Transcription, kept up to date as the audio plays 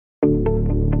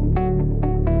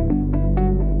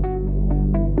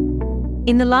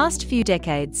In the last few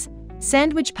decades,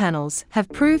 sandwich panels have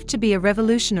proved to be a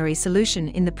revolutionary solution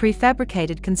in the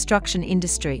prefabricated construction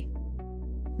industry.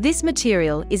 This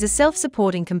material is a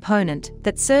self-supporting component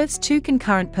that serves two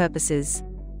concurrent purposes: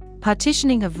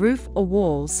 partitioning of roof or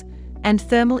walls, and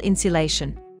thermal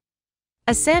insulation.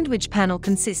 A sandwich panel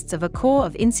consists of a core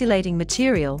of insulating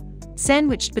material,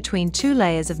 sandwiched between two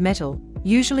layers of metal,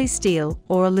 usually steel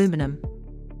or aluminum.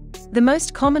 The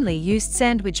most commonly used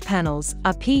sandwich panels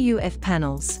are PUF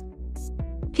panels.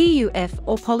 PUF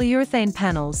or polyurethane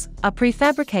panels are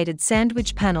prefabricated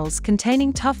sandwich panels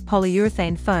containing tough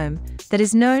polyurethane foam that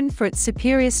is known for its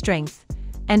superior strength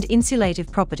and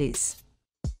insulative properties.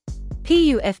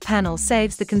 PUF panel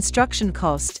saves the construction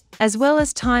cost as well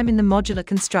as time in the modular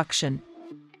construction.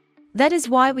 That is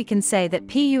why we can say that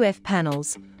PUF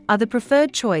panels are the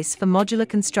preferred choice for modular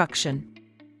construction.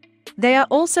 They are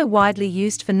also widely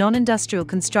used for non-industrial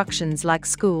constructions like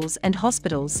schools and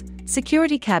hospitals,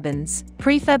 security cabins,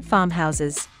 prefab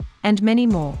farmhouses, and many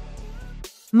more.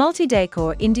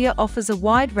 Multidecor India offers a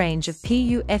wide range of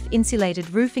PUF insulated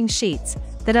roofing sheets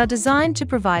that are designed to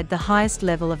provide the highest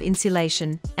level of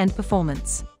insulation and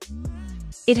performance.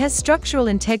 It has structural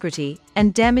integrity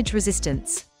and damage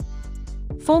resistance.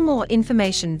 For more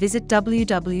information, visit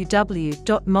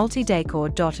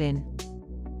www.multidecor.in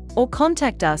or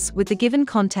contact us with the given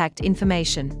contact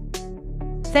information.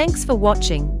 Thanks for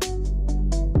watching.